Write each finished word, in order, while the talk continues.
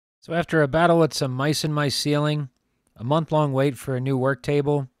So after a battle with some mice in my ceiling, a month-long wait for a new work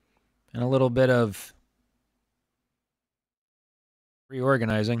table, and a little bit of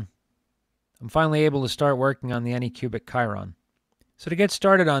reorganizing, I'm finally able to start working on the Anycubic Chiron. So to get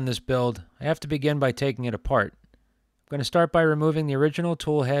started on this build, I have to begin by taking it apart. I'm going to start by removing the original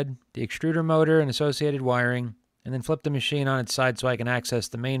tool head, the extruder motor and associated wiring, and then flip the machine on its side so I can access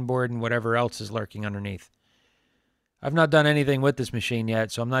the main board and whatever else is lurking underneath. I've not done anything with this machine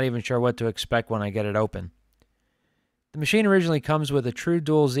yet, so I'm not even sure what to expect when I get it open. The machine originally comes with a true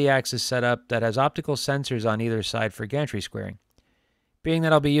dual Z-axis setup that has optical sensors on either side for gantry squaring. Being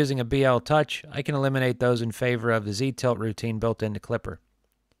that I'll be using a BL Touch, I can eliminate those in favor of the Z-tilt routine built into Clipper.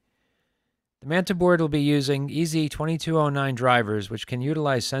 The Manta board will be using EZ2209 drivers, which can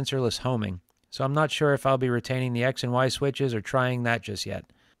utilize sensorless homing, so I'm not sure if I'll be retaining the X and Y switches or trying that just yet,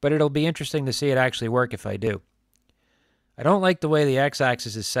 but it'll be interesting to see it actually work if I do. I don't like the way the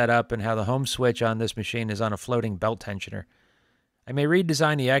X-axis is set up and how the home switch on this machine is on a floating belt tensioner. I may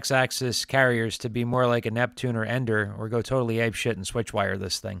redesign the X-axis carriers to be more like a Neptune or Ender, or go totally apeshit and switch wire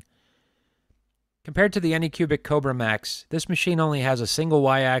this thing. Compared to the Anycubic Cobra Max, this machine only has a single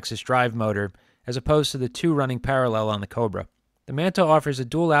Y-axis drive motor, as opposed to the two running parallel on the Cobra. The Manta offers a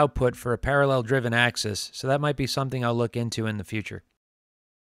dual output for a parallel-driven axis, so that might be something I'll look into in the future.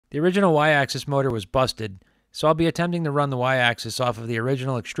 The original Y-axis motor was busted, so I'll be attempting to run the Y-axis off of the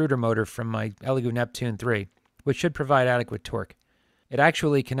original extruder motor from my Elegoo Neptune 3, which should provide adequate torque. It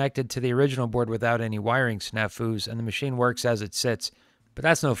actually connected to the original board without any wiring snafus, and the machine works as it sits, but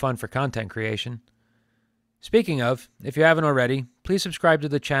that's no fun for content creation. Speaking of, if you haven't already, please subscribe to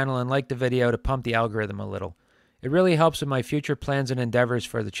the channel and like the video to pump the algorithm a little. It really helps with my future plans and endeavors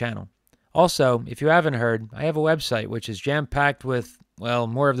for the channel. Also, if you haven't heard, I have a website which is jam-packed with, well,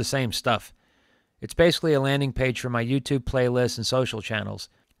 more of the same stuff. It's basically a landing page for my YouTube playlists and social channels,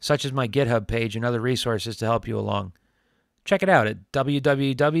 such as my GitHub page and other resources to help you along. Check it out at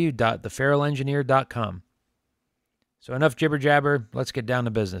www.theferalengineer.com. So enough jibber jabber, let's get down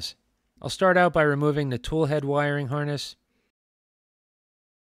to business. I'll start out by removing the tool head wiring harness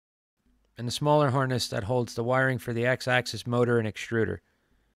and the smaller harness that holds the wiring for the X-axis motor and extruder.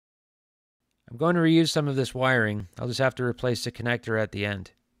 I'm going to reuse some of this wiring. I'll just have to replace the connector at the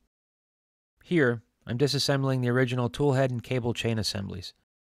end. Here, I'm disassembling the original tool head and cable chain assemblies.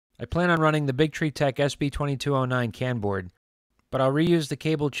 I plan on running the Big Tree Tech SB2209 CAN board, but I'll reuse the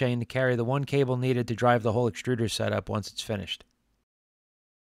cable chain to carry the one cable needed to drive the whole extruder setup once it's finished.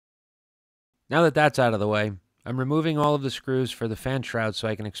 Now that that's out of the way, I'm removing all of the screws for the fan shroud so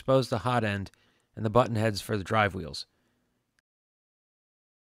I can expose the hot end and the button heads for the drive wheels.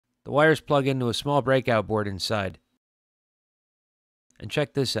 The wires plug into a small breakout board inside. And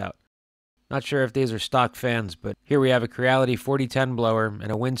check this out. Not sure if these are stock fans, but here we have a Creality 4010 blower and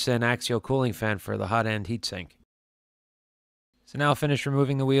a Winson axial cooling fan for the hot end heatsink. So now I'll finish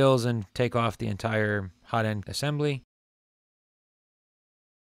removing the wheels and take off the entire hot end assembly.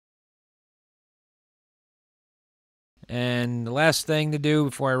 And the last thing to do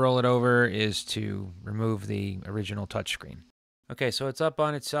before I roll it over is to remove the original touchscreen. Okay, so it's up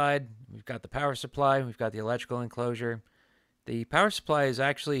on its side. We've got the power supply, we've got the electrical enclosure. The power supply is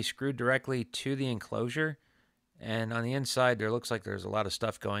actually screwed directly to the enclosure, and on the inside there looks like there's a lot of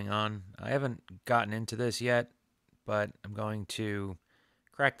stuff going on. I haven't gotten into this yet, but I'm going to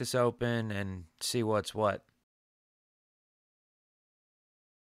crack this open and see what's what.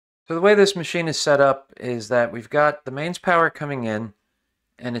 So the way this machine is set up is that we've got the mains power coming in,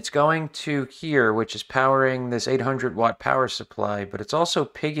 and it's going to here, which is powering this 800 watt power supply, but it's also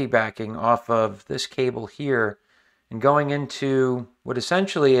piggybacking off of this cable here and going into what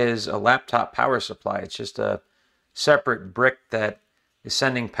essentially is a laptop power supply. It's just a separate brick that is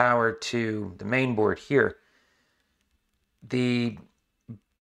sending power to the main board here. The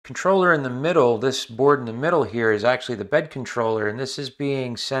controller in the middle, this board in the middle here, is actually the bed controller, and this is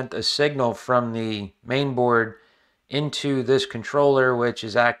being sent a signal from the main board into this controller, which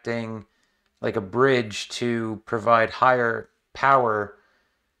is acting like a bridge to provide higher power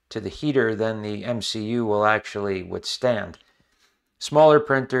to the heater than the MCU will actually withstand. Smaller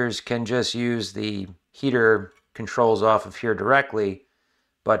printers can just use the heater controls off of here directly,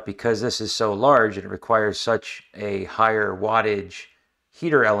 but because this is so large and it requires such a higher wattage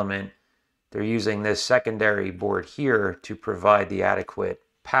heater element, they're using this secondary board here to provide the adequate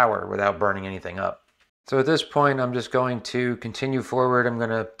power without burning anything up. So at this point, I'm just going to continue forward. I'm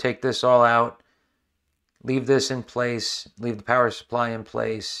going to take this all out, leave this in place, leave the power supply in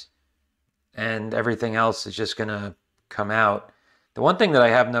place, and everything else is just going to come out. The one thing that I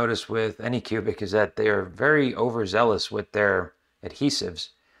have noticed with Anycubic is that they are very overzealous with their adhesives.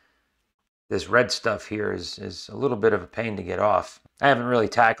 this red stuff here is a little bit of a pain to get off. I haven't really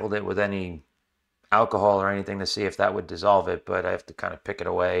tackled it with any alcohol or anything to see if that would dissolve it, but I have to kind of pick it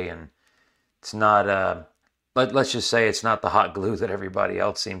away, and it's not, let's just say it's not the hot glue that everybody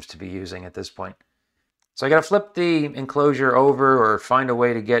else seems to be using at this point. So I got to flip the enclosure over or find a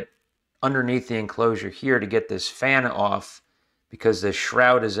way to get underneath the enclosure here to get this fan off, because the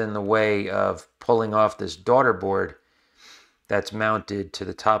shroud is in the way of pulling off this daughter board that's mounted to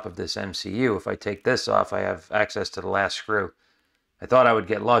the top of this MCU. If I take this off, I have access to the last screw. I thought I would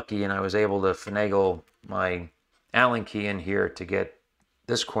get lucky, and I was able to finagle my Allen key in here to get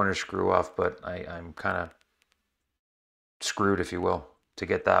this corner screw off, but I'm kind of screwed, if you will, to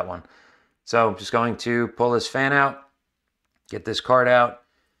get that one. So I'm just going to pull this fan out, get this card out,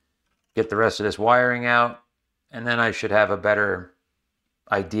 get the rest of this wiring out, and then I should have a better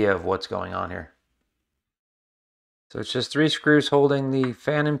idea of what's going on here. So it's just 3 screws holding the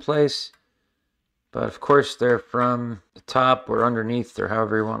fan in place, but of course they're from the top or underneath, or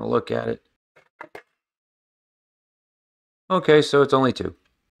however you want to look at it. Okay, so it's only 2.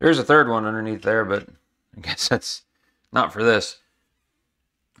 There's a third one underneath there, but I guess that's not for this.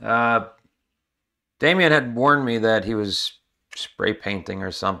 Damien had warned me that he was spray painting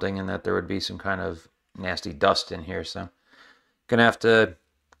or something, and that there would be some kind of nasty dust in here, so I'm gonna have to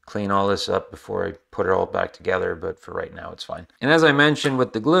clean all this up before I put it all back together, but for right now it's fine. And as I mentioned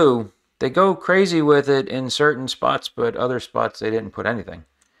with the glue, they go crazy with it in certain spots, but other spots they didn't put anything.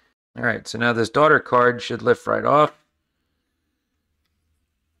 Alright, so now this daughter card should lift right off.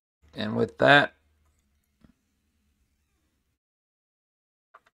 And with that,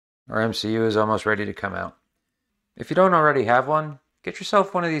 our MCU is almost ready to come out. If you don't already have one, get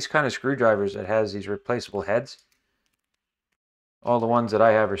yourself one of these kind of screwdrivers that has these replaceable heads. All the ones that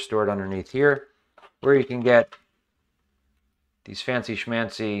I have are stored underneath here, where you can get these fancy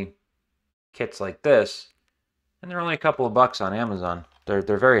schmancy kits like this, and they're only a couple of bucks on Amazon. They're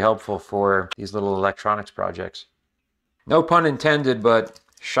very helpful for these little electronics projects. No pun intended, but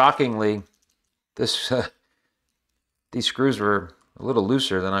shockingly, these screws were a little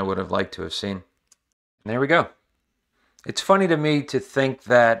looser than I would have liked to have seen. And there we go. It's funny to me to think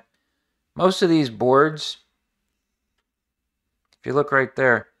that most of these boards, if you look right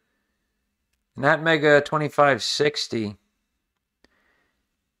there, in that Mega 2560,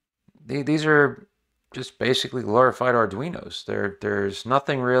 these are just basically glorified Arduinos. There's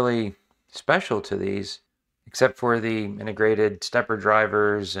nothing really special to these except for the integrated stepper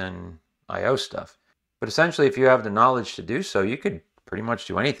drivers and I/O stuff. But essentially, if you have the knowledge to do so, you could pretty much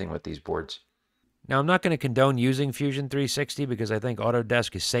do anything with these boards. Now, I'm not going to condone using Fusion 360 because I think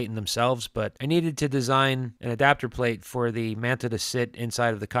Autodesk is Satan themselves, but I needed to design an adapter plate for the Manta to sit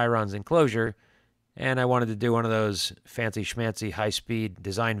inside of the Chiron's enclosure, and I wanted to do one of those fancy schmancy high-speed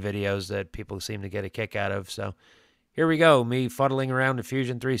design videos that people seem to get a kick out of. So here we go, me fuddling around to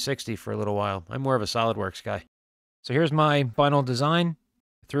Fusion 360 for a little while. I'm more of a SolidWorks guy. So here's my final design.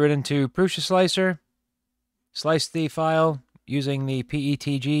 Threw it into Prusa Slicer, sliced the file using the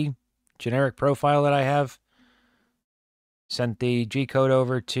PETG generic profile that I have, sent the G-code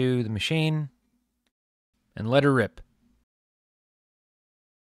over to the machine, and let her rip.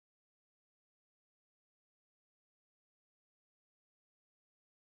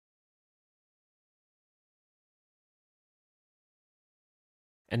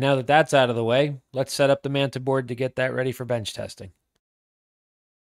 And now that that's out of the way, let's set up the Manta board to get that ready for bench testing.